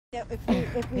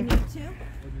If we need to,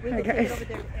 we can take it over there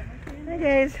to Emerson. Hey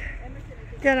guys,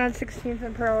 down on 16th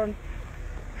and Pearl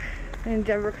in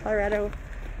Denver, Colorado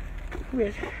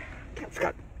with Cats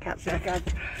Not Cops.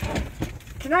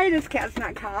 Tonight is Cats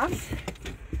Not Cops.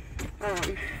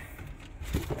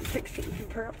 16th and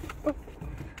Pearl. Oh.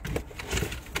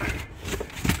 I'm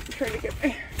trying to get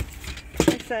my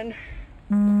son.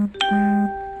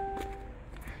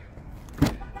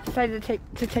 Decided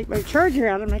to take my charger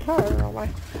out of my car. My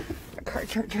car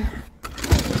charger.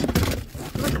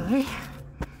 Luckily,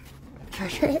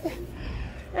 charger it.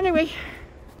 Anyway,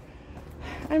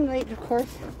 I'm late, of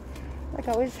course, like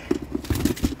always.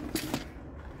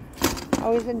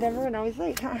 Always in Denver and always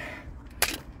late, huh?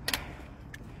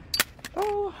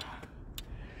 Oh.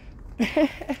 And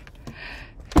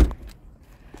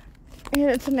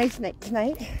it's a nice night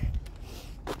tonight.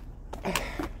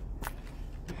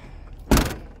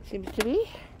 Seems to be.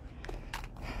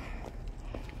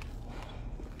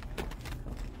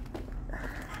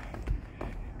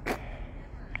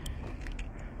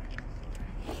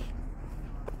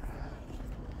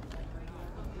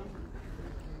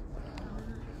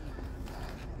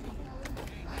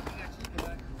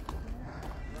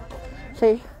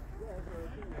 See?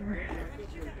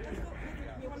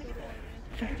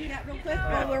 Do that real quick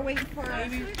while we're waiting for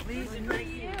And this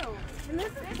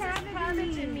is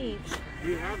cabbage and meat.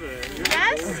 You have it.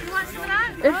 Yes? You want some of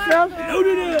that? It smells,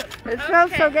 it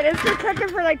smells so good. It's been cooking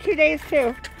for like 2 days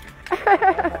too.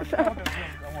 So,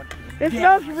 it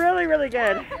smells really, really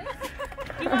good.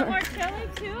 Do you want more chili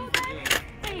too?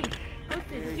 Hey,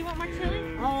 Otis, do you want more chili?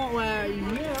 Oh,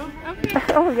 yeah. Okay.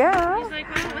 Oh yeah. He's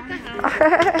like, well, what the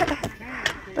hell?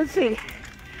 Let's see.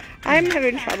 I'm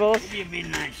having trouble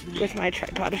with my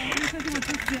tripod. Oh,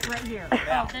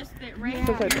 this bit right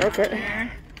Since I broke it.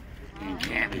 here.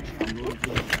 Do you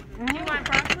want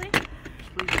broccoli?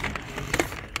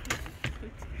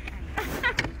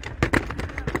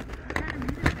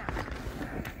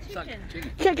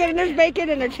 Chicken, there's bacon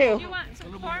in there Do too. you want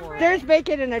some cornbread? There's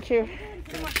bacon in there too.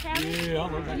 Do you want cabbage? You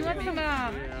want some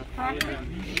broccoli?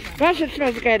 Gosh, it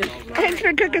smells good. It's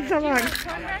been cooking so long.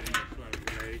 Cornbread?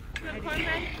 You want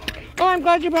cornbread? Oh, I'm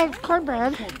glad you brought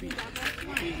cornbread.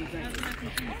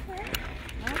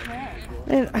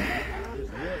 And,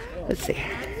 let's see.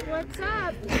 What's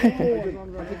up? I think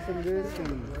some of this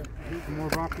and some more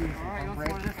broccoli and some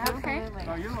bread. Okay.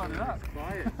 Oh, you're loaded up.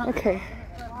 Buy it. Okay.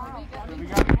 We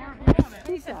got more.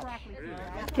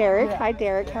 Derek, hi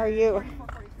Derek, how are you?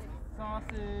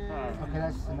 Sausage. Okay,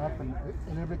 that's enough and a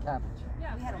little bit cabbage.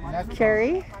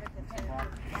 Jerry,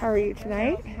 how are you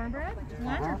tonight?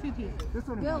 One or two pieces? This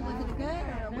one. Bill, was it good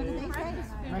or what did they say?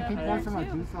 Can I keep one some of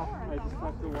my juice off? I just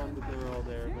got the one, but they're all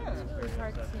there.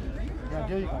 Yeah,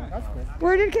 there you go. That's good.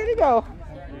 Where did Kitty go?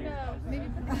 Maybe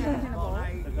put the I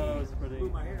thought I was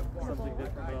putting something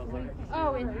different, but I was like,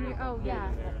 Oh, in here. Oh, yeah.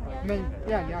 I mean,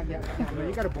 yeah. You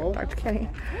got a bowl? Talk to Kenny.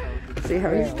 See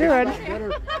how he's Yeah, doing. it's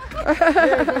better.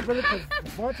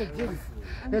 Bunch of juice.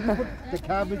 Then you put the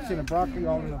cabbage and the broccoli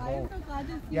all in a bowl.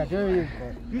 Yeah, there you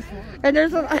go. And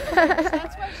there's a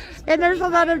and there's a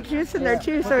lot of juice in there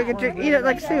too, so we can eat it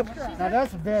like soup. Now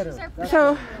that's better.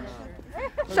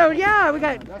 So yeah, we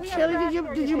got chili.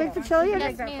 Did you make the chili?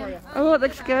 Yes, ma'am. Oh, it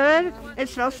looks good. It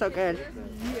smells so good.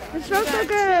 It smells so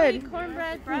good.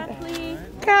 Cornbread, broccoli.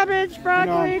 Cabbage,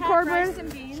 broccoli, Rice cornbread,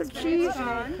 and beans. some cheese,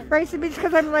 rice and beans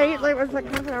because I'm late. It was like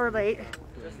half an hour late.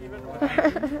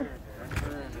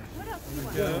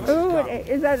 Ooh,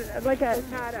 is that like a?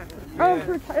 Oh,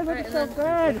 frittata. It looks so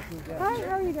good. Hi, how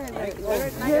are you doing?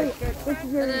 This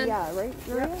is your, yeah, right?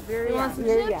 You want some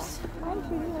Yeah. chips? Hi,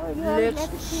 Judy. How are you? Mac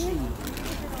and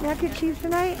cheese? Mac and cheese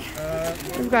tonight?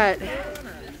 We've got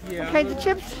all kinds of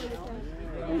chips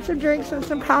and some drinks and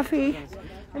some coffee.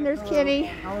 And there's Kenny.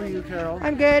 How are you, Carol?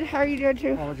 I'm good. How are you doing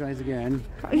too? Apologize again.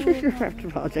 You don't have to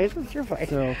apologize. It's your fine.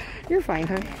 So, You're fine,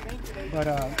 huh? but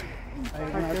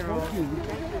when I spoke to you,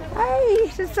 Hi,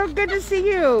 it's so good to see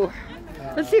you.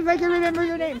 Let's see if I can remember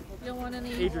your name. You don't want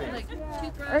any like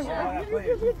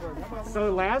toothbrush?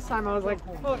 so last time I was like,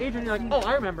 oh, Adrian, you're like, oh,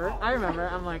 I remember.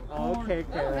 I'm like, oh, okay,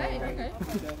 Karen. Okay.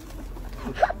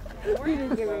 You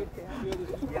didn't give it to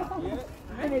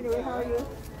Anyway, how are you?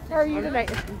 How are you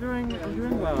tonight? I'm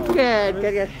doing well. Good.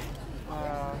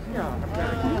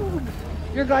 Yeah.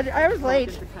 You're glad I was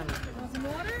late.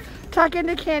 Talking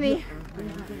to Kenny.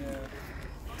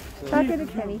 Talking to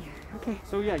Kenny. Okay.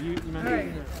 So yeah, you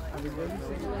mentioned.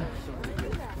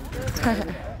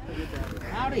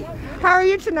 howdy. How are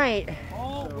you tonight?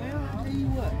 Oh, well, I'll tell you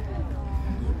what.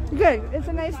 Good. It's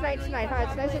a nice night tonight, huh?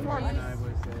 It's nice and warm. I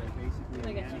was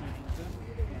basically.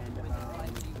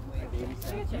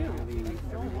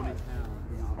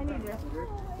 I need you.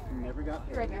 never got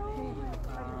paid. Right here.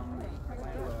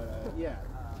 Yeah,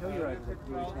 Telluride was like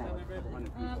really small, like a couple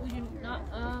hundred people. We do not,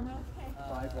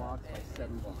 5 blocks by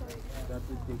 7 blocks. That's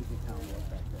as big as the town was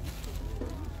back then.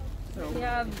 So, we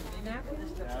have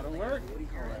napkins. That'll work. we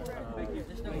got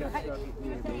stuff with the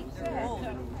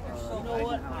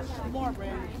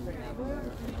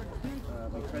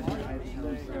my president, I had to tell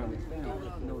him from his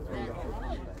family, military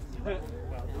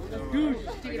Dude,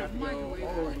 I got to go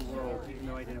all over the world, even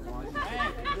though I didn't want to. All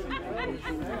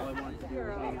I wanted to do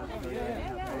was hang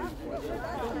out and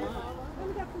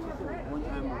one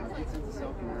time I was sent to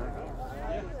South America.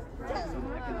 Some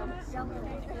economic summit.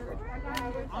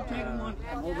 I'll take one.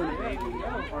 I'm holding a baby.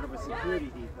 I'm part of a security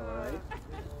depot, right?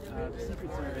 The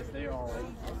Secret Service, they're all like,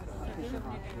 efficient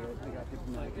hospitals. They got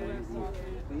diplomatic reasons.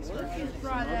 They start to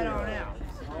try that on out.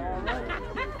 All right.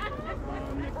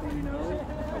 Next thing you know,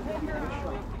 people get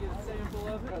shot.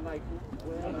 I'm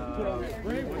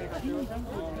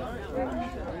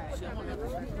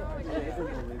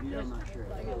not sure.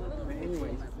 But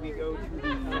anyways, we go to the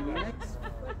next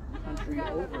country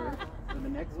over for the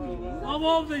next meeting. I'm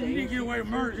all that you didn't get away with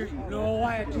murder. No,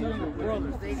 I had 2 younger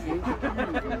brothers.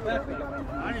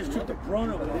 I just took the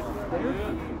brunt of it.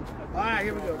 Alright,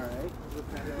 here we go. Alright. So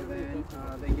then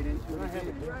they get into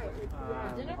it.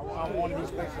 On one of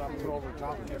these places I put over the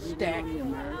top of it. Stack.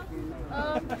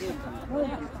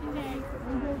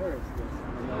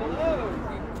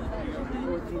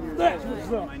 That's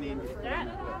what's up. My name is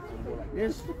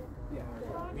This,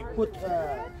 we put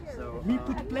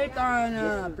the plate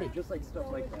on plate. just like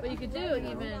stuff like that. But you could do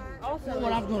even also.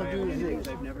 What I'm gonna do is this.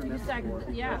 I've never met Second,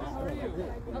 before. yeah.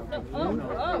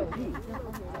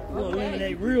 We'll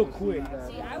eliminate real quick.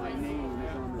 See, I was.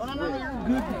 Well, no,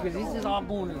 you're good because this is all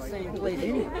going to the same place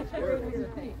anyway.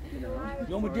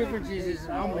 The only difference is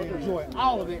I'm going to enjoy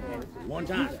all of it at one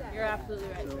time. You're absolutely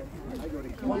right. I go to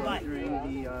One Cuba bite.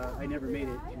 during the, I never made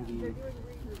it to the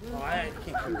Oh, I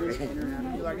can't keep it.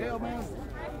 You're like, hell, man,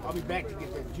 I'll be back to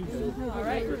get that juice. All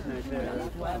right. first night there.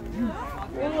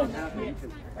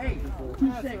 Hey,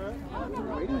 2 seconds.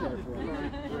 Waiting there for me.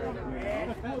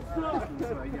 So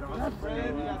I get on the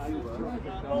plane in Cuba.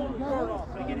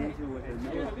 I get into it with the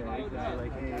military. They're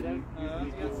like, hey,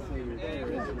 these people say you're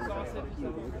terrorists.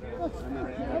 I'm not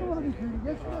a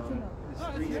terrorist. The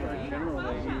street general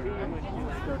lady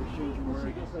started shooting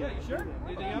words. Sure.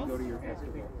 Anything else? Go to your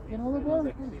festival. You know the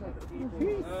board?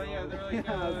 Oh yeah, they're like,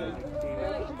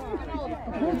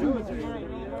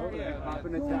 Hop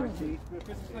in a taxi,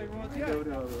 go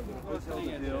to a hotel to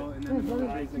Bill, and then the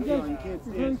guy's like, yo, you can't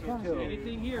stay at the hotel.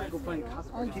 anything here? Go find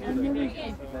Costco.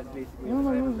 That's basically You know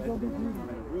my room is going to be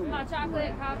Hot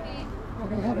chocolate, coffee.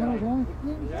 Okay, have one of those?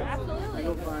 Absolutely.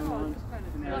 Go find one.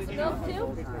 You want some milk too?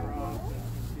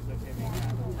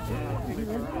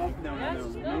 No.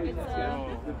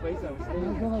 The place I was staying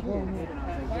I'm going to go.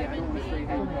 I don't want to stay here.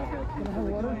 Can I have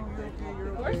water?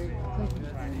 Of course.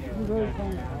 You're very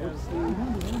kind.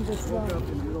 Woke up in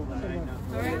the middle of the night.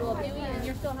 All right, well, Huey, and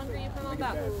you're still hungry, you come on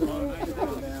back.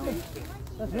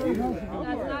 That's very nice of you.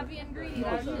 That's not being greedy,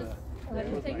 that's just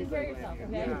taking care of yourself,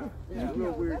 okay? It's a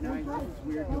real weird night. It's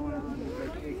weird going on. It's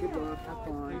like, hey, good luck, have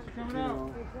fun. You know.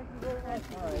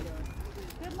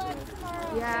 Good luck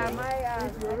tomorrow. Yeah,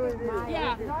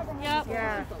 Yeah. Yep.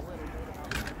 yeah.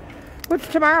 What's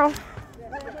tomorrow?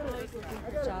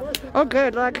 Oh,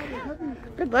 good luck.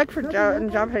 Good luck for Joe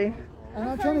and Jumpy. And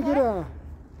I'm trying to get a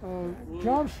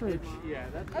job search.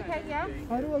 Okay, yeah.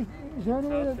 How do I, is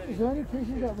there any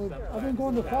places that would, I've been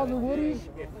going to Father Woody's,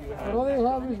 but all they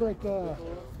have is like,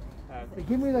 they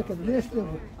give me like a list of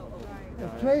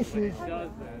places,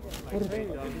 but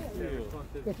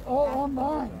it's all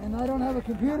online, and I don't have a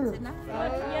computer.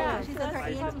 Yeah. She said her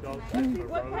aunt.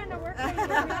 What kind of work are you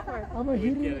looking for? I'm a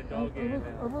heating,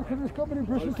 I work for this company,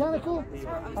 Bruce Mechanical.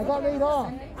 I got laid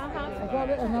off.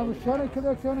 And I was trying to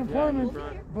collect unemployment,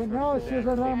 but now it says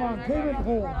that I'm on payment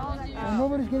hold, and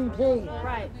nobody's getting paid.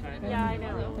 Right. Yeah, I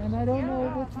know. And I don't know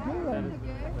what to do.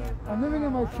 I'm living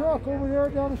in my truck over there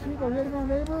down the street by Ready My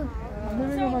Neighbor. I'm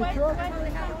living in my truck.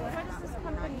 What does this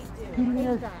company do? Heating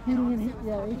and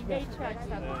HVAC. HVAC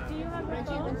stuff. Do you have a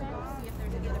phone?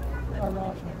 I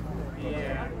lost it.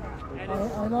 I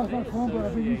lost my phone, but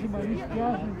I've been using my East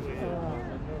Jasmine's.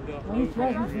 My East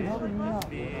Jasmine's been helping me out.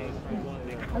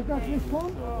 I got this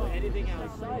phone,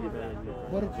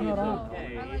 but it's not on.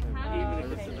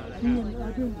 See, and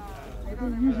I've been The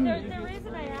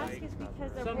reason I ask is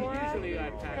because Aurora, the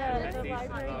library,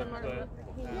 the Martin Luther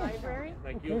King Library,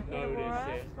 Like you'll notice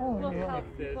it. will help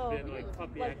If there's people been like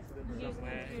puppy like accidents use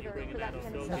somewhere, a you computer bring for it that out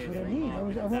kind on of That's stuff. what I mean. I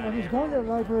was going to that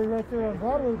library right there on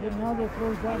Broadway, but now they're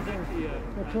closed down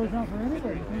for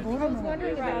anybody. You can go in I was there.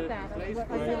 wondering about that. And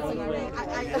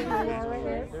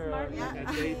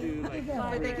they do like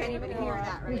But they can't even hear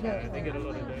that right now. they get a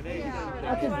lot of donations.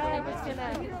 That's why I was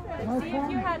gonna see if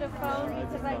you had a phone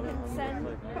because I can send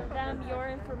them your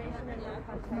information and your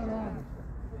contact.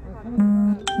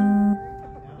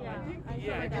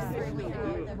 Yeah.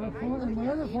 My phone and my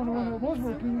other phone, the one that was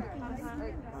working,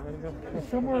 is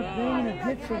somewhere down in a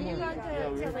ditch Have you somewhere.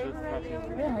 gone to labor review?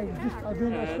 Yeah, I've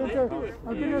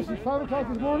been there since 5 o'clock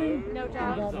this morning. No And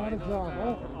job. got not a job.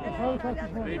 Oh, at 5 o'clock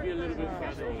this morning. Maybe a little bit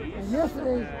further east. And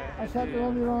yesterday, I sat there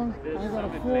all day long, and I got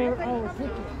a 4-hour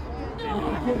ticket, which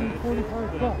is getting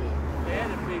 45 bucks. They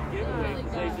had a big giveaway.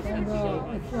 They just And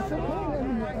it's okay. I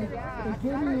mean, it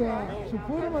gave me some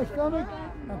food in my stomach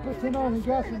and put $10 in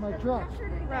gas in my truck.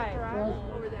 Right. Right?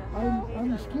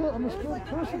 I'm a skilled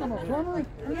person. I'm a plumber,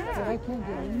 but I can't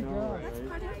get any job.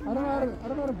 I don't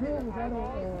know how to build without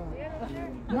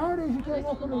a. Nowadays, you can't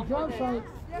walk on a job site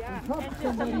and talk to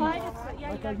somebody Apply like to, yeah,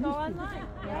 you I gotta used go to. online.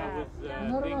 I And I was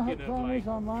don't know how thinking of plumbers like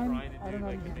online. trying to I don't do know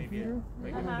how like to use a maybe computer.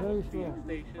 like I'm a very fueling slow.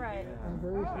 station. Right. I'm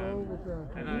very slow with the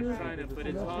And I was computer. trying to, but So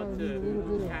it's that's why I hard need a little bit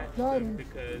to of catch them guidance.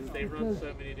 because they run Because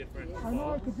so many different I know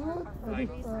I spots. could do it. I Like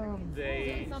just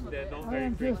they're not I very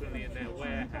am just- frequently in their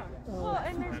warehouse. Well,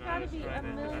 and there's And I gotta was be a trying to,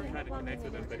 and I million tried to plumbing connect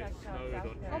with them, but it checkouts snowed out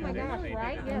on there. Oh my Tuesday, gosh, and they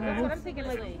right? didn't Yeah, have that's it. what I'm thinking.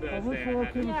 Like, I worked Thursday for I OK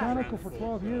had to Mechanical for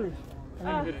 12 years.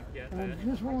 And, couldn't get and there.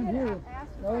 this one here,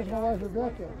 that was my wife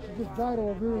Rebecca. She just died of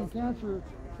ovarian cancer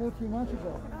 14 months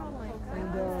ago.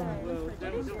 And Well,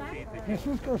 there was some meeting.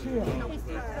 Jesus Garcia. Well,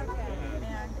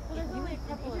 there's only a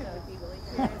couple of those people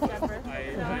here in Denver.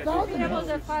 There's Being able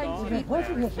to find There's a bunch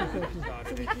of Jesus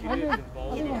Garcias. I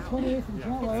live on 28th and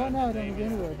Champa. Well, right now I don't live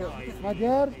anywhere. But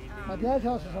my dad's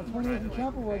house is on 28th and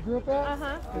Champa where I grew up at.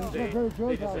 And it's not Barry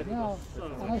Joe's house now.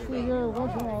 And I stay there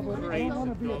once in a while, but I don't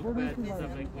want to be a burden to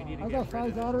my. I've got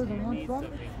 5 daughters and 1 son.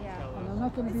 And I'm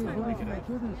not going to be a burden to my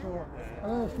children, so I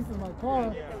rather sleep in my car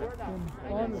than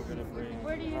bother with it.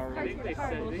 Where do you park your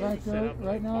car? Right there,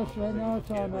 right now it's on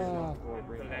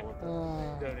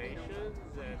Donations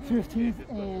 15th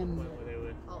and where they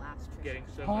were getting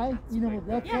so High. much. You know,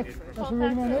 that's where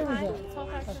Ready Man Labor's at.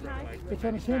 Colfax High. It's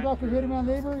on the same block as Ready Man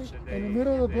Labor, in the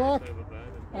middle of the block.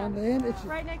 On the end, it's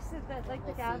Right next to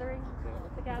the gathering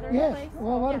yes. place.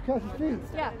 Well, right across the street.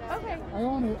 Yeah. Okay. I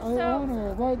own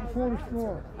a right first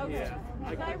floor. Okay.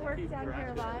 Because I work down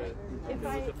here live. If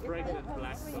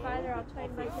I swing by there, I'll try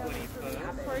and write down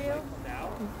information for you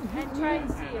and try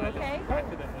and see you. Okay.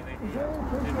 Is there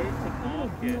any place They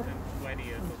moved to that Market and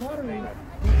 20th on or Saturday?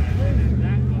 something. And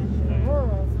that got slow.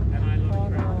 Aurora, And I lost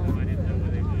track of them. I didn't know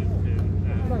where they moved to.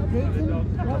 like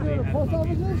Dayton, right where the post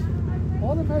office is.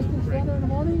 All the Mexicans stand there in the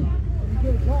morning and you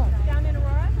get a job. Down in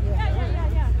Aurora? Yeah.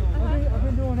 I've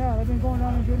been doing that. I've been going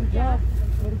down and getting a job.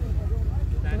 But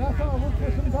the last time I worked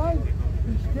for some guy,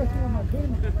 he stressed me on my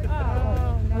payment.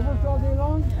 I worked all day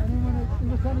long, and then when it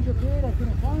was time to get paid, I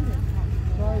couldn't find it.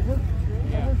 So I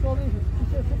worked all day. He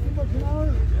said $15 an hour,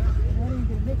 and I didn't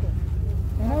get a nickel.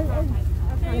 And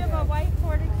So you have a white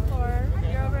Ford Explorer.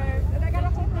 You're over there. And I got a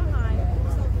whole behind.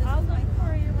 I'll look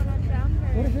for you when I'm down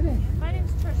here. what is your name? My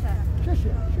name's Trisha.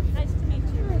 Tricia. Nice to meet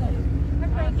you. I'm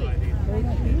Frankie. Very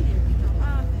nice to meet you.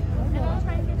 And I'll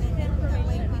try and get you the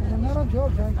information. And I'm not on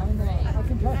drugs. I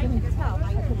can talk I any. can tell.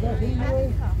 I can talk any way.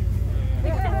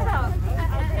 You can tell.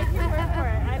 I'll take your word for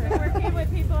it. I've been working with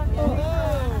people on the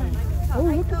Oh,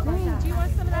 look at that. Do you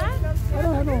want some of that? I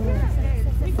don't have no way.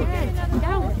 We can get another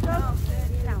bowl.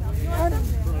 You want some?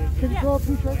 Can you throw a piece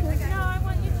right there? No, I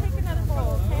want you to take another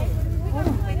bowl, okay?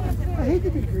 I hate to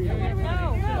be greedy. No,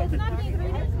 it's not being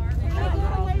greedy.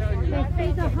 they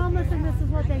feed the homeless, and this is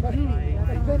what they do. And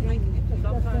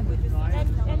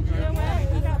you know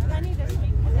what? We got plenty this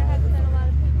week because there hasn't been a lot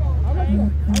of people. I like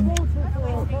that. I won't say for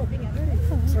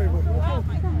Sorry, but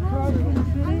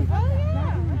City.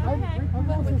 I'm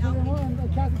going to the one at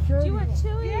Catholic Church. Do you want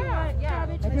chili? Yeah.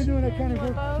 I've been doing that kind of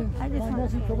work since my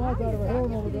nephew came out of a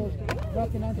heroin overdose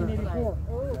back in 1984.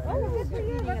 Oh, good for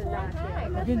you. That's a long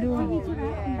time. I've been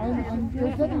doing.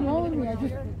 There's nothing wrong with me. I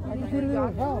just did a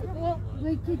little help. Well,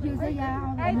 we could use it,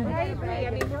 yeah. I agree. I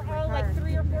mean, we're all like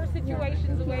 3 or 4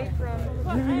 situations away from.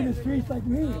 Living in the streets like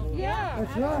me. Yeah.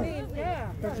 That's right.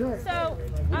 Yeah. That's right. So,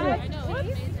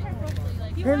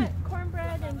 do you Hey. want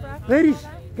cornbread and broccoli? Ladies,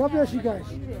 God bless you guys.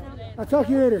 I'll talk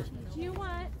to you later. Do you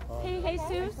want pink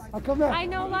Jesus. I'll come back. I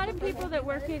know a lot of people that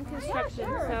work in construction,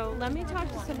 so let me talk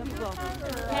to some people.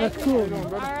 Okay? That's cool. All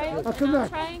right. I'll come back.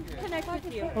 Try and connect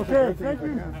with you. Okay, thank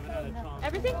you.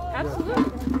 Everything? Absolutely.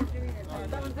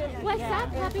 What's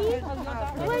up, puppy?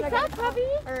 What's up, puppy?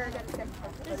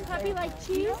 Does puppy like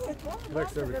cheese?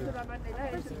 Likes everything.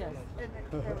 Of course he does.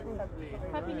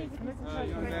 Puppy needs a piece of toast.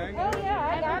 Oh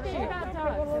yeah, I got Everything you. about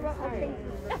dogs. Sorry.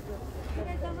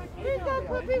 Here you go,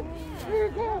 puppy. Here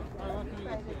you go.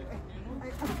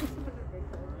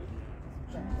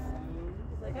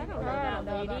 Like, I don't know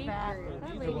that lady. That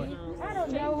lady. I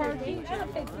don't know her. I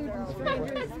don't take food from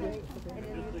strangers.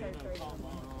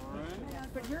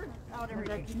 But you're out every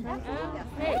day.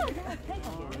 Hey.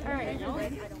 All right.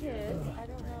 These kids, I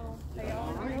don't know.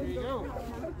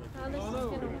 How this is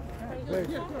gonna play.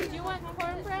 Do you want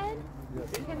cornbread?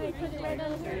 Can I put bread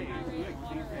on here?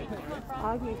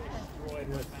 Augie.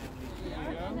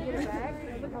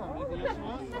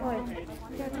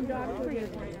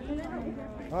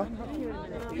 Huh?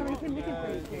 Do you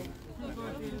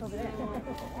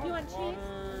want cheese?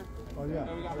 Oh, yeah.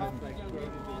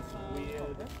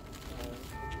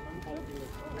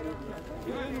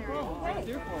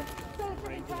 So can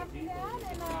we talk to Dad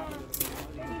and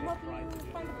maybe help you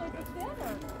find a place to sit?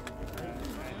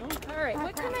 All right.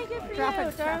 What can I get for you,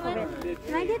 darling?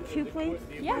 Can I get 2 plates?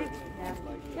 Yeah.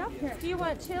 Yep. Do you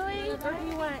want chili or do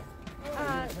you want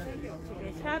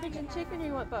cabbage and chicken, or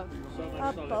you want both?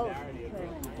 Both.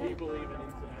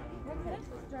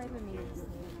 Driving me.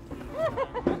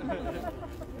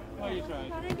 Oh, you tried.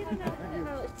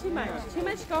 No, it's too much. Too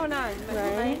much going on. My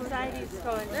anxiety's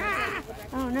going. Ah!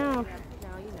 Oh no. No,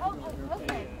 you know. Oh,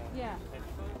 okay. Yeah.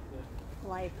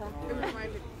 Life, huh?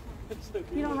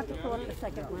 You don't have to pull up the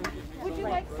second one. Would you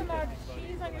like some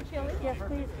cheese on your chili? Yes,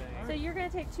 please. So you're gonna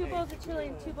take 2 bowls of chili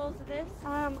and 2 bowls of this?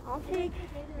 I'll take,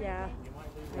 yeah.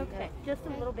 Okay. Just a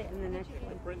little bit in the next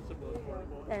one.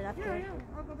 There, that's good.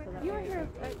 You were here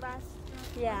last.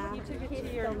 Yeah. You took it He's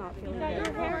to your. still not You feeling got your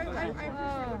good. hair.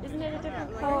 Isn't it a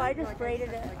different color? Oh, I just braided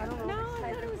it. I don't know. No,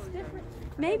 I thought it was different.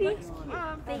 Maybe. Not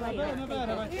bad, not bad.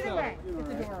 How about Either yourself? way, it's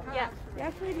adorable. Yeah.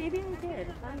 Actually, maybe I did.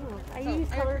 I don't know. I use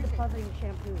color depositing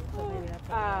shampoo, so maybe that's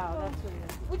Oh, that's what it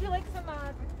is. Would you like some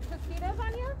Tostitos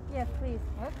on you? Yes, please.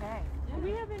 Okay. Do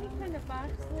we have any kind of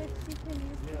box lifts you can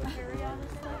use to carry all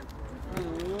this stuff?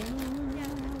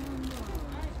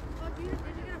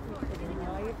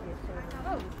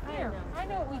 Oh, here. I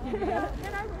know what we can do.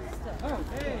 And I Oh,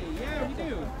 hey, yeah, we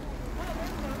do.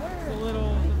 It's a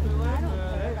little,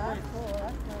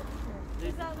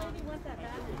 Does that lady want that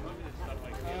back?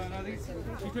 no,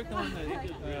 she took the one that,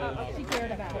 she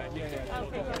cared about it.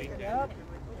 Okay.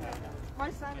 My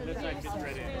son is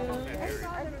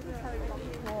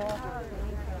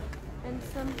And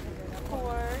some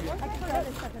corn. Oh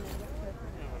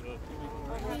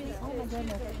my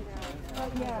goodness. Oh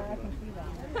yeah, I can see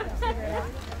that.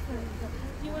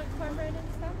 Do you want cornbread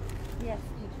and stuff? Yes.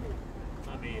 I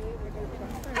mean,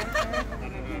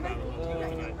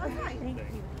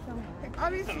 Thank you so much.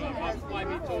 obviously that's why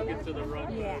we took it to the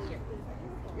wrong. Yeah.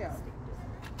 yeah.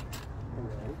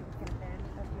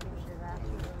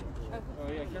 Oh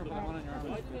yeah, careful, one on your arm. Oh,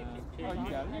 you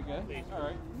got it, you're good. All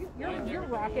right. You're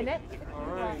rocking it. All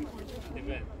right.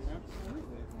 Event.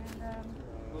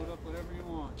 Load up whatever you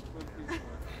want.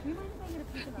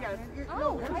 Yes,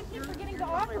 Oh, I keep forgetting to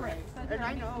offer it. and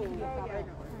I know. All right.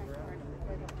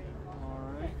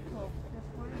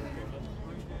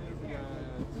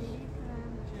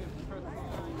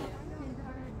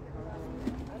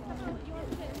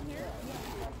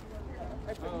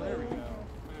 Oh, there we go.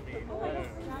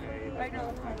 I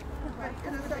know.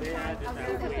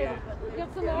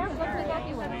 Get some more? What's the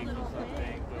lucky one?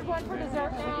 There's one for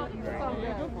dessert now. It's all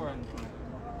Yeah, go good. for it.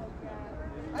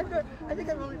 I think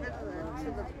I've only been to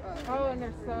the Oh, and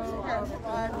they're so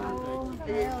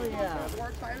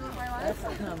work time of my life.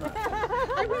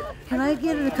 Can I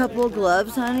get a couple of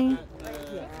gloves, honey?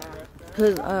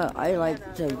 Because I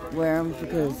like to wear them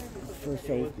because for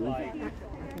safety.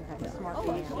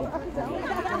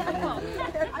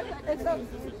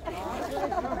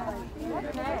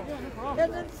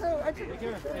 And then so I took Take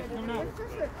care. It's coming out.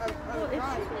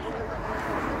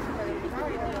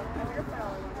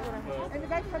 and the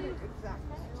guy told me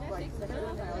exactly like the hair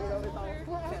now, you know, it's all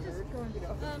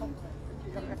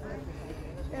feathered.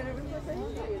 And it was just like,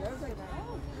 hey, I was like,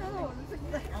 oh,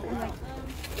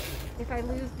 If I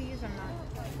lose these, I'm not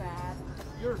sad.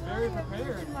 You're very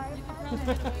prepared.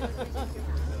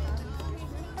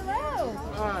 Hello.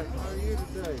 Hi, how are you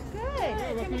today? Good.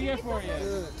 Hey, what can we get for you?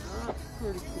 Good.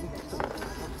 Pretty cool.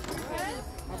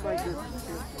 How about this?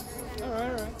 All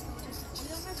right, all right.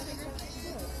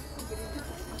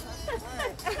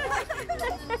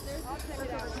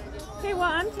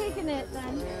 I'm taking it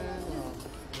then.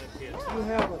 You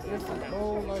have a different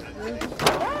bowl like this?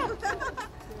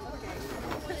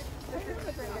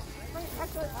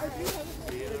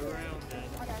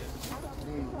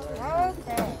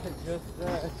 Okay. Just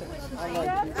that. I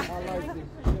like this.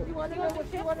 You want to go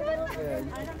with you? Want to go with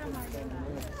you? I don't know how to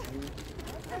do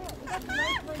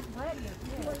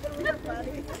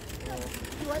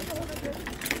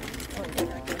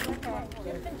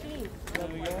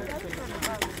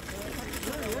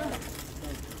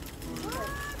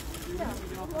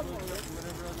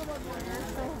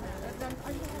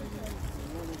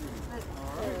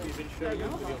You've been showing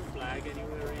up with your flag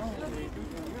anywhere recently?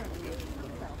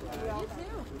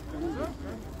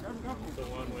 The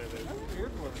one where the...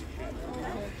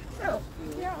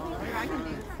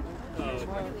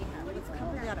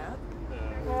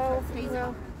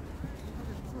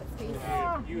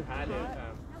 You had it.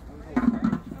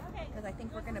 Because I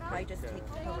think we're going to probably just take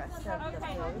the rest of the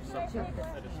clothes to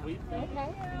the sweet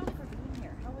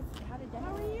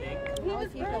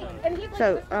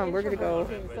So we're gonna go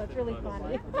so it's really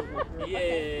funny.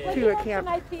 to a camp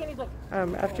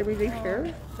after we leave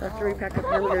here. After we pack up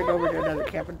here, we're gonna go over to another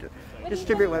camp and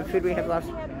distribute what food we have left.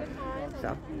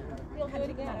 So,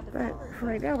 but for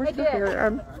right now, we're still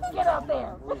here. Get up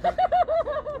there.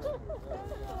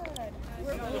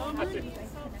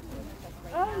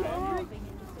 Oh yeah.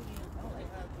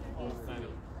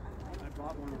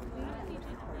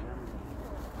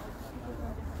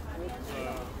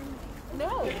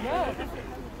 No.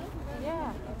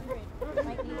 Yeah.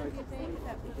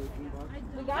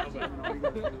 We got you.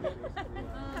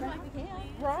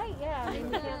 Right, yeah. I mean,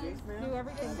 we can't do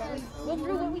everything, but we'll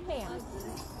do what we can.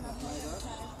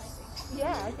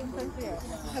 Yeah, I think so too.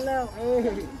 Hello.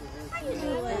 Hey. How you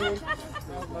doing?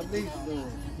 How's my niece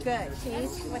doing? Good.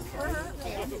 She's with her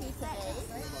auntie today,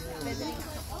 visiting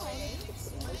her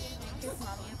holidays. His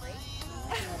mommy and break.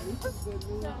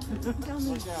 Tell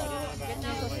me.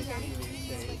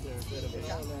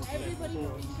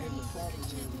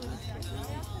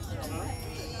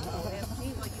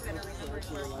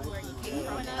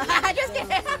 Just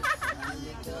kidding.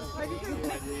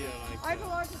 I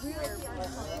belong to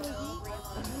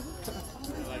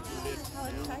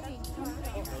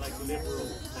like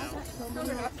liberals now.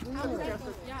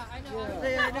 Yeah, I know.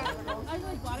 I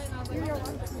really bought it and I was like,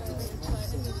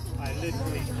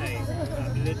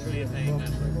 I'm literally paying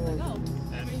them.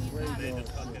 And they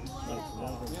just fucking suck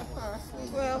off.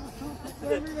 well,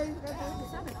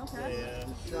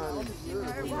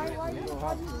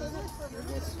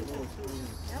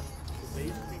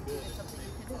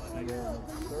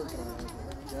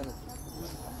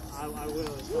 I will.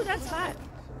 ooh, that's hot.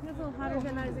 It's a little hotter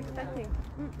than I was expecting.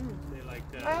 They like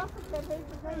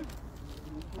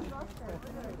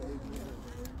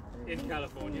in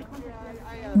California.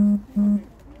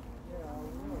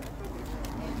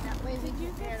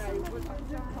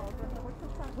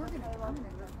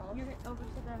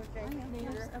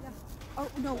 oh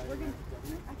no, we're gonna.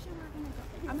 Actually,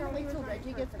 I'm gonna wait till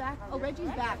Reggie gets back. Oh, Reggie's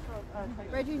back.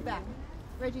 Reggie's back.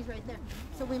 Reggie's right there.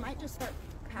 So we might just start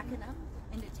packing up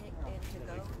and to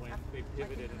go. They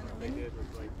pivoted and what they did was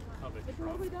like cover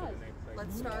Trump.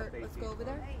 Let's start. Let's go over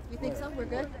there. You think so? We're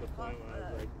good.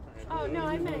 Oh no,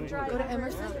 I meant drive. Go to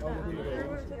Emerson.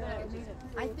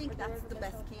 I think that's the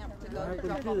best camp to go to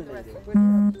drop off the rest of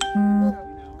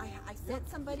the I sent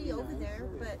somebody over there,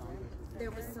 but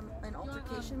there was an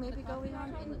altercation maybe going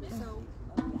on, and so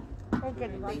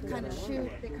they kind of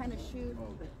shoot.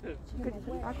 And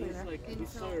so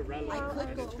I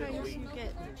could go over there and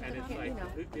get to the camp,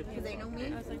 because they know me.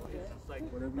 It's like,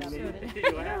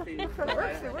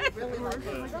 Really like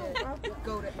to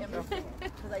go to Emerson,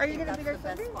 because I think that's the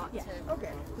best spot to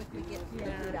quickly get the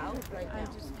food out right now.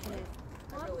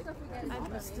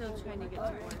 I'm still trying to get to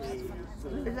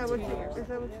work. Is that what you want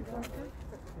to?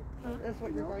 That's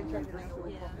what you're going to try to do.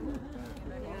 Yeah.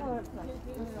 Oh, that's nice.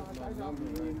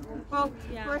 Well,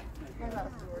 yeah.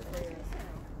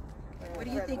 What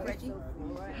do you think, Reggie?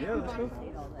 Yeah, let's go.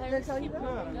 Did I tell you that?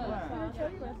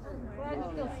 I'm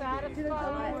still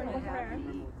satisfied.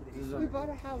 We bought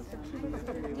a house.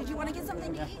 Did you want to get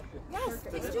something to eat? Yes,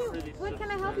 please do. What can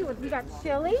I help you with? We got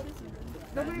chili.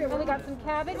 And we got some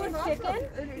cabbage and chicken.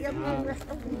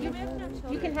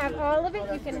 You can have all of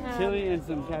it. You can have Chili and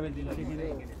some cabbage and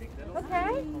chicken.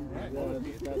 Okay.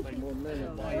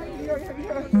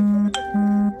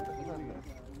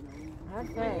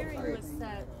 Okay.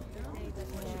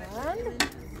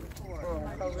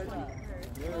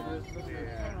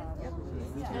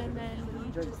 And then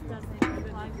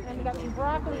and we got some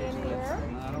broccoli in here.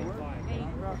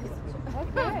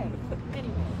 Okay.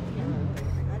 Anyway,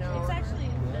 it's actually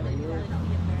really don't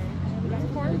get very. We got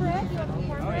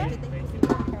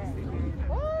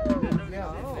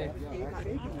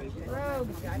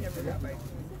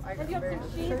And do you have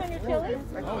some cheese on your chili?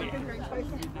 Oh, yeah.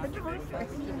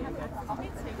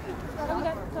 Oh, we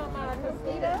got some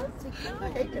Tostitos.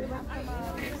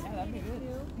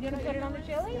 You gonna put it on the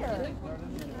chili or?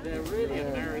 They're really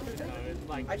American though. It's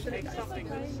like take something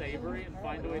that's savory and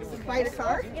find a way to put Buy the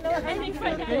car? You know what? I think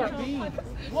so too.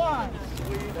 Why?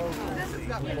 This is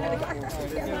not my car. I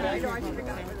know, I should have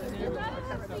got it.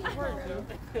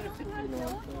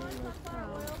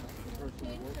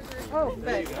 Oh,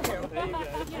 But,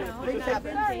 things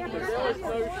happen. There's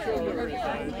no sugar in it.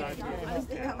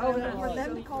 Oh, for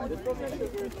them to call it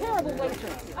terrible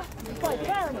waitress. Like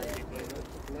terrible.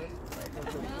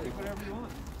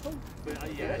 But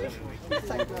yeah, anyway.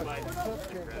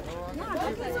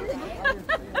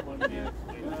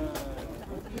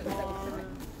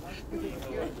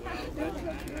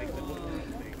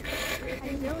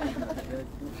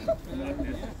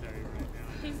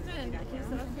 He's good.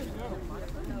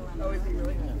 Oh, is he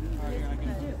really?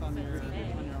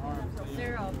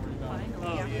 They're all fine.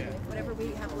 Oh, yeah. Whatever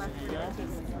we have left, we'll just do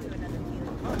another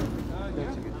meal.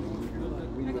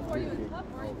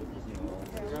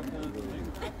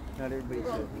 Not everybody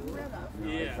said.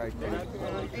 Yeah.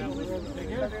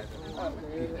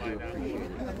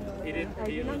 He didn't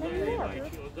feel as though he like it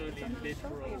was only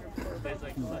literal. There's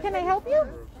like such Can I help you?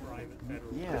 private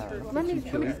federal. Yeah. Let me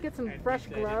just get some fresh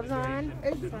gloves on.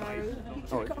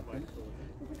 Sorry.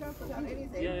 Oh,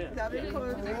 Yeah,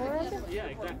 yeah,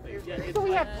 exactly. Yeah, it's So we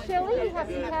like, have chili, we have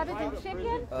some cabbage and chicken.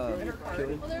 chili.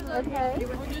 Okay. they're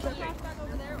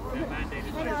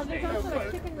mandated Hang on, by there's also a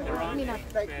state. chicken, There I aren't mean, any a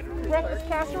federal. breakfast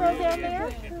casserole down there.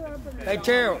 Hey,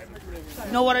 Terrell.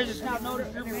 You know what I just now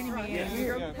noticed? There many me in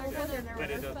here. But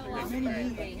it doesn't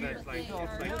it's like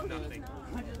nothing.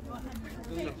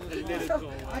 Some political,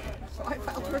 So I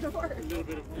filed for divorce. a little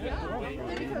bit of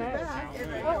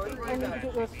Oh, I need to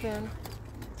get your spoon.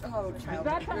 Oh, child,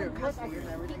 That's we were on cussing and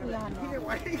everything. Yeah, He no. didn't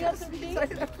want to You have some cheese? so I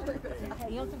didn't have to live with it. Okay,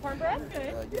 you want some cornbread?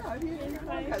 Yeah, he didn't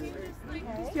want to cuss her.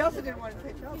 He also didn't want to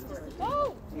pay child support.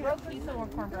 Oh, you wrote me some more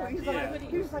cornbread. He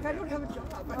was like, I don't have a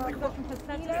job. I'm like, well,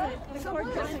 so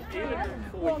we're just, even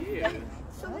 4 years.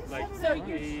 so they Like, said,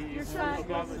 your son-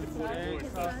 Obama deported more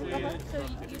So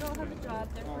you don't have a job,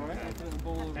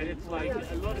 and it's like a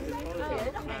lot of it's also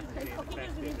massively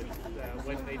effective. It's,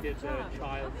 when they did the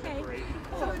child separation,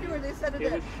 so anyway, they said it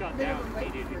that was shut they down didn't like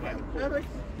immediately by the And I'm court. like,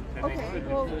 And they okay, couldn't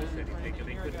well, enforce anything, and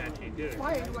they couldn't actually do it.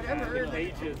 fine, whatever. The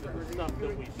pages of the stuff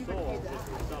that we saw was the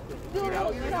stuff that was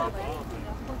throughout Obama.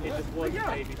 It just wasn't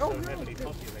maybe so heavily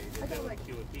populated. There were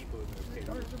fewer people in those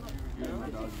cases.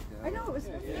 I know, it was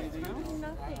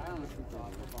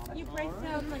You break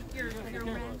down like your rent or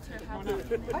how much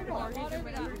your mortgage or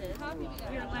whatever it is,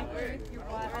 your electric, your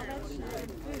water, all that shit, and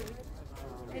food.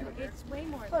 And it's way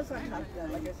more. Plus, I have to,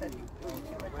 like I said, we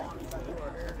went down for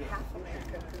half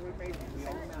America because we made the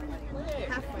same amount of money.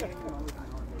 Half my income was on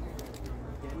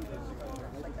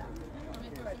like that.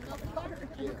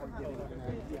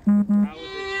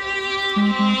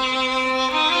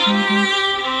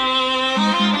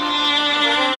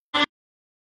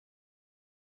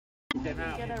 Get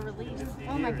a release.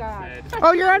 Oh my God.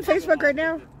 Oh, you're on Facebook right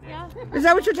now? Yeah. Is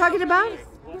that what you're talking about?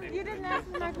 You didn't ask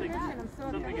for my permission. I'm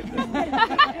sorry.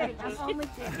 I'm only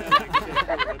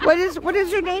What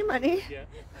is your name, honey? Yeah.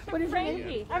 What is your name?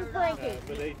 Frankie. I'm Frankie.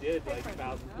 But they did like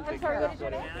thousands of I'm sorry, what is your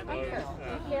name?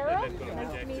 Kara? and then got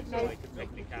Nice to rejected meet for you. like a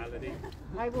technicality.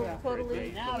 I will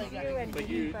totally thank you and But give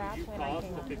you you crap when I passed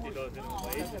can. the $50 minimum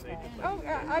wage and they just like, Oh,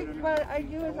 what I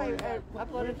do is I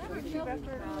upload it to YouTube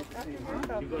after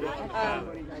so,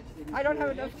 I don't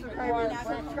have enough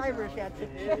subscribers yet to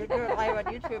do it live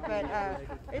on YouTube, but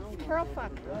it's Carol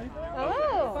Funk.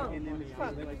 Oh.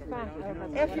 Funk. Fun.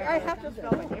 If you, I have to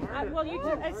spell my name. Well, you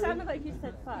did. It sounded like you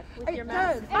said fuck with It your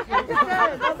does. mouth. It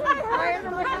does. I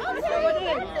am like,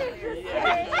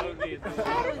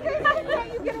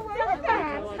 You get away with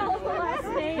that. Tell us the last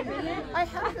name. I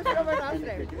have to spell my last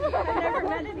name. I've never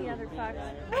met any other fucks.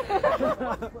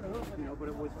 But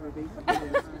it was for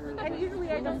basically. And usually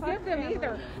I don't give them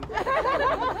either.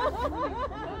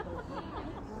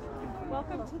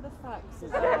 Welcome to the fucks.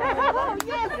 Oh,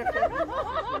 yes.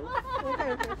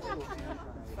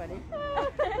 Funny.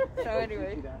 So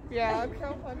anyway, yeah, I'm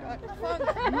Carol Funk.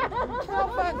 Carol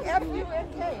Funk,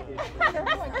 F-U-N-K.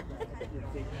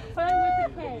 Fun with a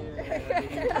K.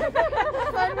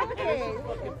 Fun with K.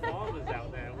 fucking farmers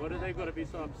out there. What are they going to be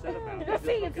so upset about? Let's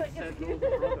They see, just it's fucking like- send all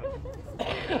the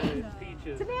products.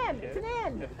 Peaches. It's an end. It's an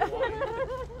end.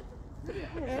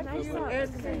 And nice you, socks.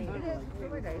 and it is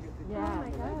really nice. Yeah.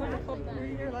 Were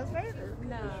you here last night? Or?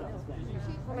 No.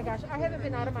 Oh my gosh, I haven't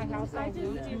been out of my house. I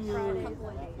do Fridays.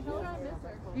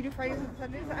 You do Fridays and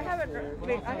Sundays? I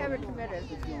haven't committed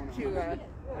to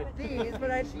these,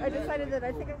 but I decided that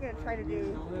I think I'm going to try to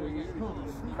do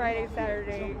Friday,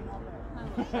 Saturday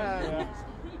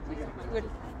with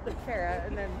Sarah,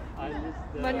 and then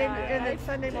Monday, and then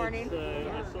Sunday morning,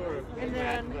 and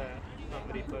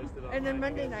then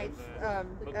Monday nights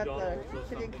at the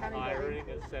City and County hiring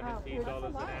at $17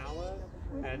 an hour,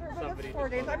 and somebody 4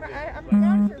 days. I'm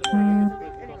down for 4 days.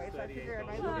 Anyway, so I figure I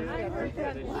might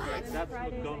that's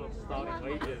McDonald's starting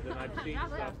wages, and I've seen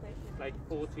stuff like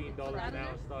 $14 an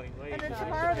hour starting wages. And then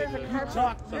tomorrow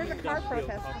there's a car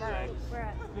protest tomorrow.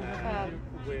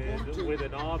 With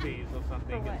an Arby's or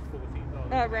something, it's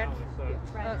 $14 an Rent. hour. So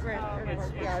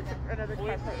Yeah, it's another car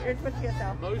protest. It's with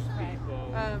TSL. most people,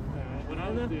 when I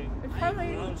was doing, It's probably,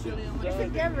 it's in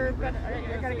Denver, but I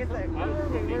gotta get the,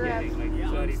 we're at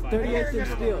 38th and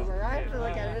Steel. I have to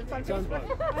look at it. It's on Facebook.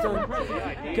 It's on,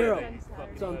 Carol,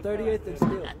 it's on 38th and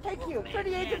Steel. Thank you.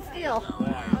 38th and Steel.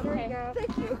 There you go.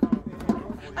 Thank you.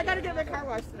 I gotta get my car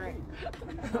washed tonight.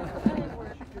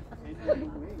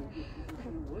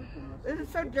 This is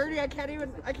so dirty. I can't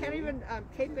even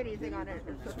tape anything on it.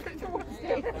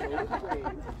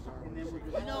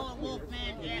 You know what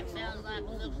Wolfman Jack sounds like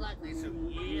and looks like? They said,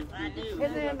 yes, I do.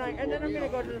 And then I'm gonna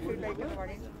go to the food bank in the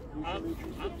morning. I'm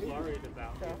worried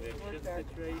about the eviction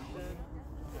situation.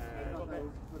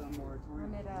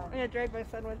 I'm gonna drag my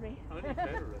son with me.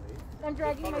 I'm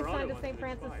dragging my son to St.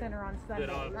 Francis Center on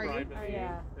Sunday. Are you?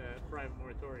 Yeah. Private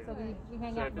moratorium. So we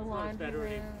hang out in the laundry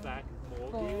room. Back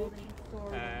mortgage,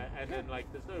 and then like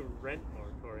there's no rent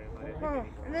moratorium.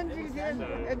 And then does he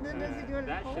do it?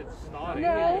 That should start.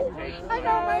 No, I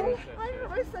know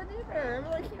my son either. I'm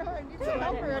like, I need some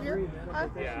help around here.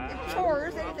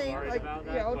 Chores, anything like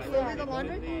cleaning the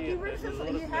laundry.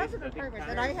 He has an apartment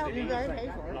that I help him pay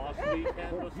for.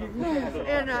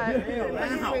 And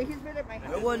anyway, he's been at my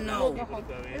house. It wasn't no.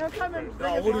 And I'll come and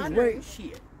bring his laundry.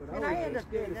 And I end up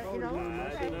doing that, I don't know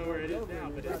where it is now,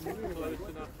 but it's close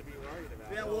enough to be worried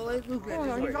about. Yeah, well, let's look at Oh,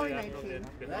 he's only 19.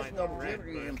 That's no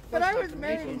different. But I was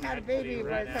married and had a baby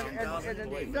when I was and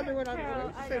another one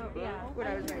when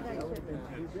I was 19.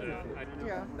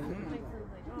 Yeah.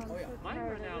 Mine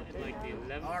are now in like the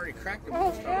 11th. I already cracked them.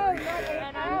 Oh,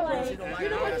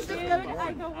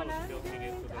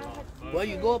 Well,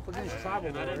 you go up against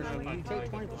tribal voters and you take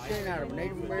 20% out of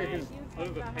Native American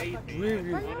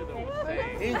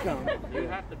income.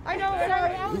 I know.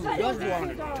 Who does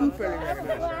want two federal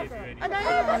recognized? And I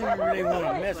don't even really want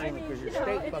to mess with it because your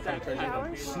state fucking turns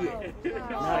into shit.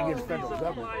 Not against federal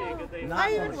government.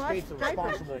 Not when the states are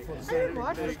responsible for the same.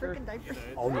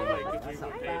 Oh, no.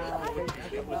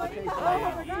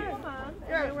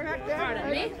 Yeah, we're not there.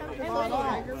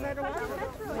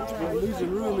 We're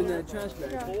losing room in that trash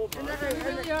bag.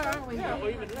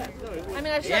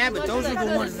 Yeah, but those are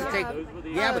the ones that take.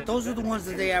 Yeah, but those are the ones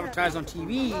that they advertise on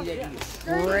TV that you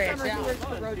scratch out.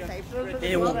 And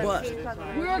it won't bust.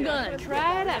 We're gonna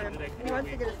try it out. He wants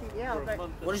to get a CDL, but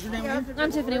what is your name again?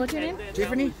 I'm Tiffany. What's your name?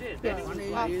 Tiffany? Yes. My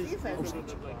name is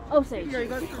Osage. Osage. He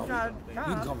goes to You can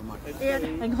call me Michael.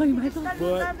 and I call you Michael. got his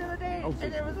job the other day,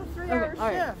 and it was a 3-hour all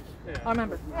right. shift. I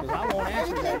remember. Because I won't And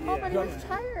answer he that. came home and he was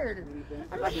tired.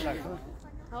 I'm like,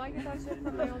 Oh, I guess I should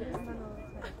put my oldest son on.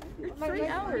 3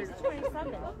 hours. He's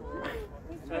 27.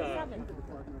 He's 27.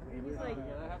 He's like,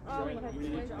 oh, he had to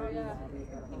switch. Oh, yeah.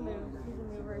 He moved. He's a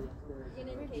mover. We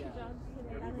have 2 jobs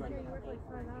today. I was here, you work like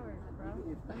 5 hours, bro.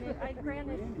 I mean, I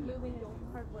granted moving is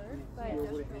hard work, but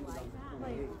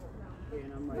like,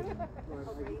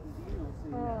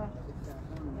 oh,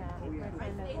 yeah. My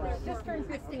friend is just turned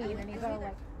 15 and he's all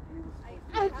like,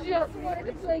 I just wanted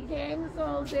to play games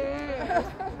all day.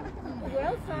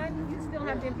 Well, son, you still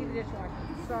have to empty the dishwasher.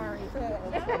 Sorry.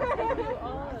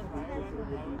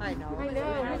 I know. I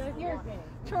know.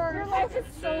 Your life is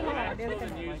so hard, isn't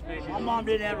it? My mom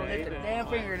didn't ever lift a damn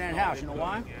finger in that house. You know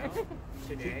why?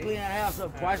 She cleaned that house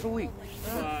up twice a week.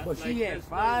 But she had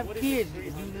 5 kids to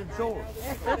do the chores.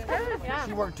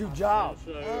 She worked 2 jobs.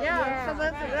 Yeah, so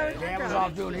that was Dad was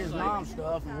off doing his mom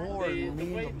stuff and war, and me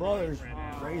and my brothers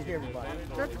raised everybody.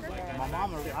 My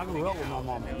mama, I grew up with my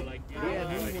mama. Yeah,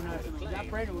 me when she got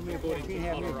pregnant with me at 14,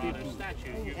 had me at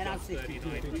 15. And I'm 62,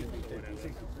 15.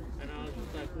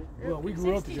 Well, we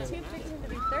grew up together. 62, 15 to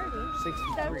be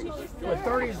 30. 63. But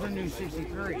 30 is the new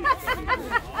 63.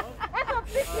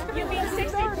 You mean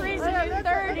 63 is the new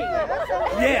 30?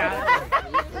 Yeah.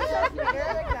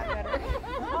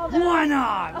 Why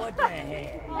not? What the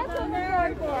heck? That's a very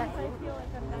hardcore.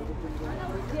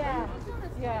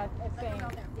 Yeah, same.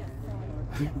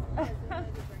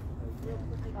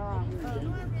 You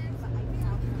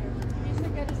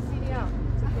should get a CDL.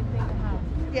 It's a good thing to have.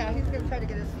 Yeah, he's gonna try to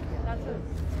get his CDL. That's what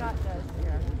Scott does.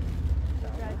 Yeah.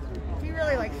 Drives for He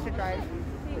really likes to drive.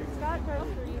 See, Scott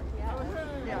drives for UPS,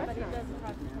 Yeah. but he does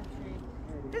across the country.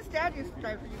 His dad used to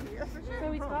drive for UPS.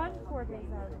 So he's gone 4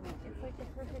 days out of the week. It's like the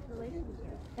perfect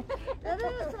relationship. It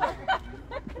is.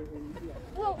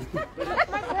 Well,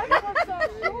 my brother works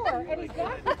offshore, and he's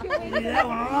gone for 2 weeks. Leave that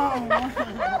one alone.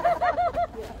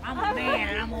 I'm a man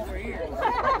and I'm over here. He's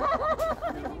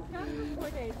gone for 4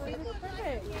 days. So it's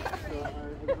perfect.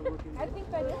 I think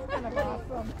that is kind of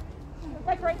awesome.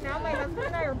 Like right now, my husband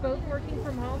and I are both working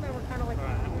from home, and we're kind of like,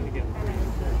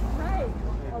 right,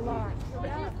 a lot.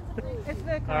 Yeah. It's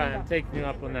the Alright, I'm taking you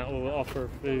up on that little offer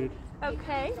of food.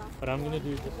 Okay. But I'm gonna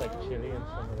do just like chili and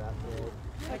some of that bread.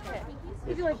 Okay.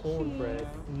 With You like cornbread.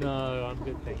 No, I'm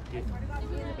good, thank you.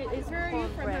 Is where are you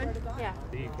from? Yeah.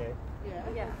 The UK.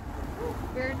 Yeah.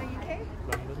 Where in the UK?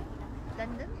 London.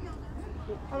 London?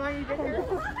 How long have you been here?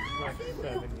 Like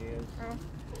 7 years. Oh.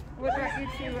 What brought you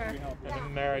to An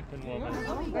American woman.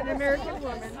 an American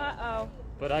woman? Uh-oh.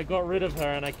 But I got rid of her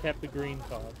and I kept the green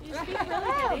card. You speak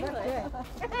really good English.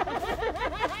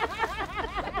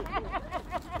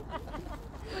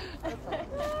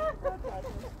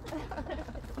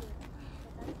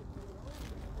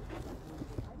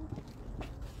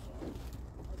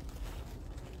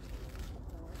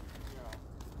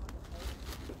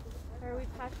 Are we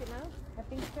packing up? I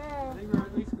think so.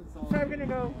 So I'm gonna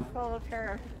go follow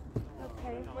Tara.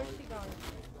 Okay, where's she going?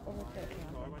 Over to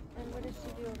And what does she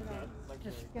do over there?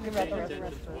 Just gonna grab the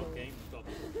restaurant.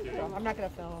 So I'm not gonna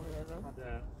film over there though.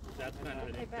 That's kind of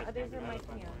an Okay, but these are my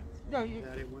cans. No, you.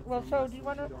 Well, so do you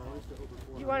wanna?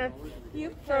 You wanna?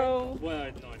 You So. well,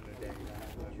 it's not in the day.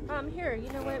 Here,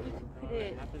 you know what? We can put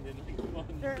it.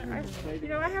 You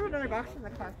know, I have another box in the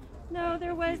car. No,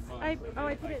 there was. I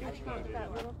put it in the trunk.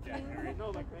 That little thing.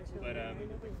 But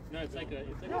no, it's like a.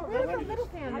 No, there's a little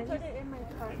can. I put it in my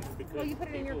car. Well, you put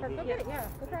it in your car. Go get it. Yeah,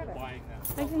 go grab it. Buying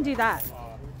that I can do that.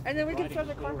 And then we can show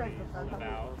the cornbread stuff.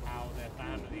 about how their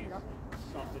families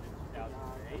suffered in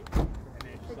 2008, and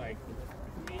it's like.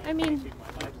 I mean,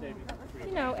 My life savings for 3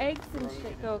 you know, eggs and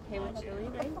shit go okay with chili,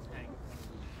 right?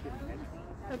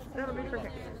 That'll be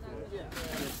perfect.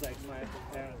 And it's like my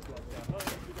parents lost their home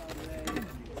in 2008, and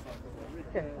you suffer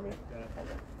Here, let me.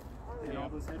 And all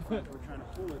those headphones were trying to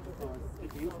pull it because it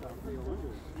GameStop for your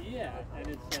windows. Yeah, and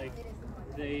it's like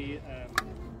they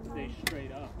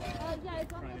straight up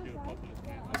trying to do a popular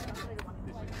campaign.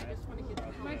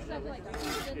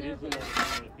 It is a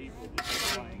lot of people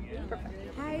just buying in.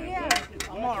 Hi,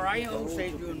 I'm alright,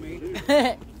 Osage you and me.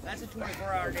 That's a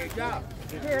 24-hour day job.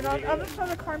 Here, and I'll just throw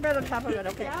the cornbread on top of it,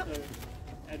 okay?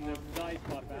 And the guys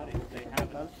about that is they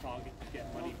have a target to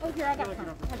get money. Oh, here, I got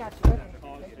some. I got you. That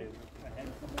target is ahead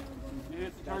of them.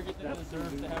 It's a target that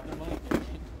deserves to have their money.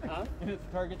 Huh? It's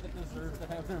a target that deserves to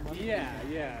have their money.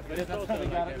 Yeah, but it's That's also how they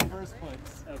like got it in the first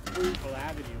place. a fruitful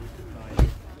avenue, which is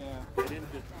nice. Yeah. They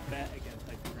didn't just bet against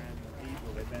like random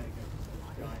people, they bet against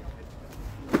giant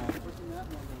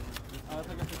It's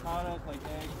like a frittata, it's like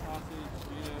egg, sausage,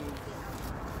 potatoes,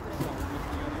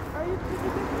 Are you, did you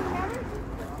get some matter?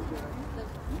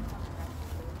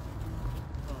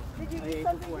 Did you get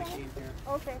something here?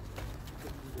 Okay.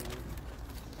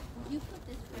 You put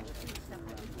this fresh fruit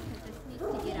separately because this needs to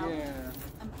get out.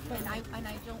 And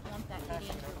I don't want that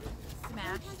getting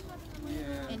smashed.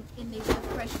 Yeah. And they love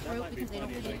fresh fruit because they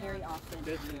don't eat it very often.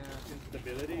 This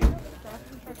instability.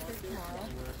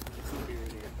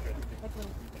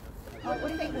 I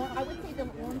would say the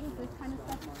oranges, this kind of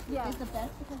stuff, is the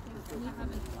best because they're sweet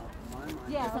and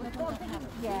Yeah. some of them don't have it.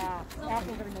 Yeah.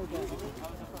 Apples are no good.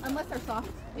 Unless they're soft.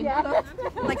 Yeah.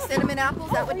 Like cinnamon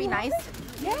apples, that would be nice.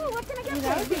 Yeah, what can I get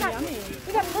for you?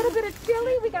 We got a little bit of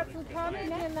chili, we got some tonic,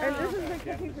 and And this has been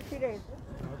cooking for 2 days.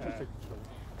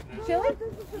 chili?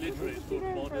 Literally, it's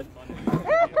called modern money.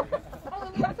 Oh,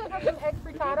 and we also have some egg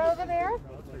frittata over there.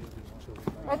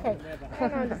 Okay,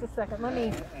 hang on just a second. Let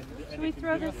me. Should we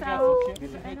throw this out?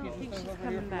 I don't think she's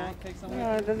coming back.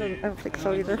 Yeah, it doesn't, I don't think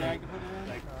so either.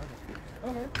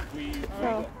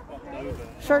 So,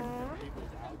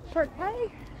 short,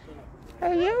 hey, how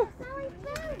are you?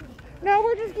 No,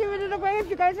 we're just giving it away. If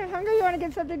you guys are hungry, you want to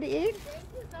get something to eat? Thank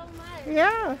you so much.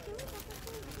 Yeah.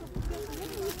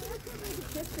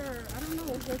 I don't know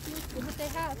what they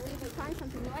have. See if we find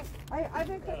something you like. I've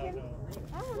been cooking.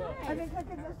 Oh, nice. I've been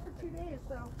cooking this for 2 days,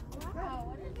 so. Wow,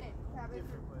 what is it? Cabbage.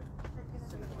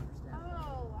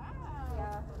 Oh, wow.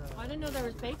 Yeah. I didn't know there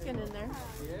was bacon in there.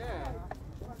 Yeah.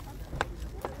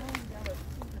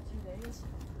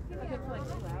 I cooked for like 2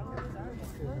 hours.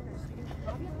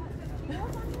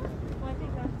 Well, I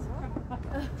think that's...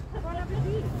 Bon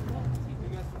appetit.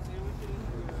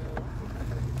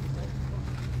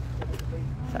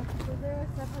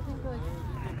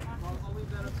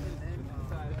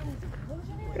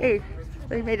 Hey,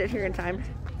 they made it here in time.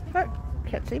 But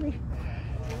can't see me.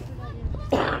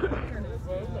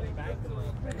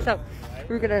 So,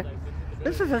 we're gonna,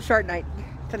 this is a short night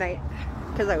tonight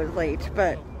because I was late,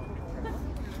 but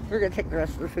we're gonna take the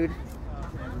rest of the food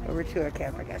over to a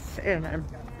camp, I guess. And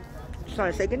just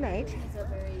want to say good night.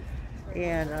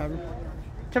 And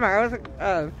tomorrow's a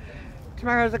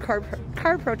car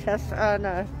protest on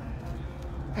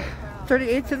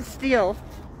 38th and Steel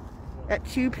at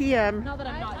 2 p.m.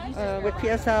 With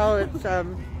PSL. It's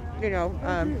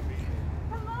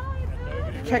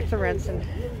protect the rents and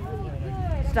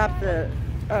stop the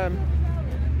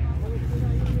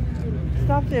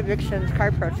evictions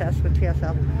car protest with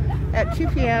PSL at 2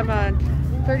 p.m. on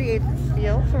 38th and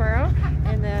Steel tomorrow,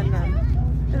 and then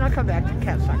I'll come back to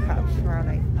Cat Sock Pops tomorrow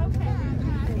night.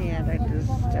 And I just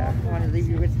want to leave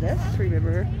you with this.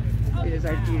 Remember, it is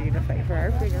our duty to fight for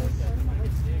our freedoms,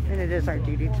 and it is our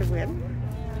duty to win.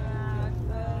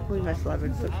 We must love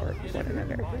and support one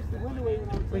another.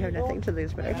 We have nothing to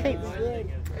lose but our faith.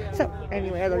 So,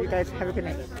 anyway, I love you guys. Have a good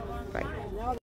night. Bye.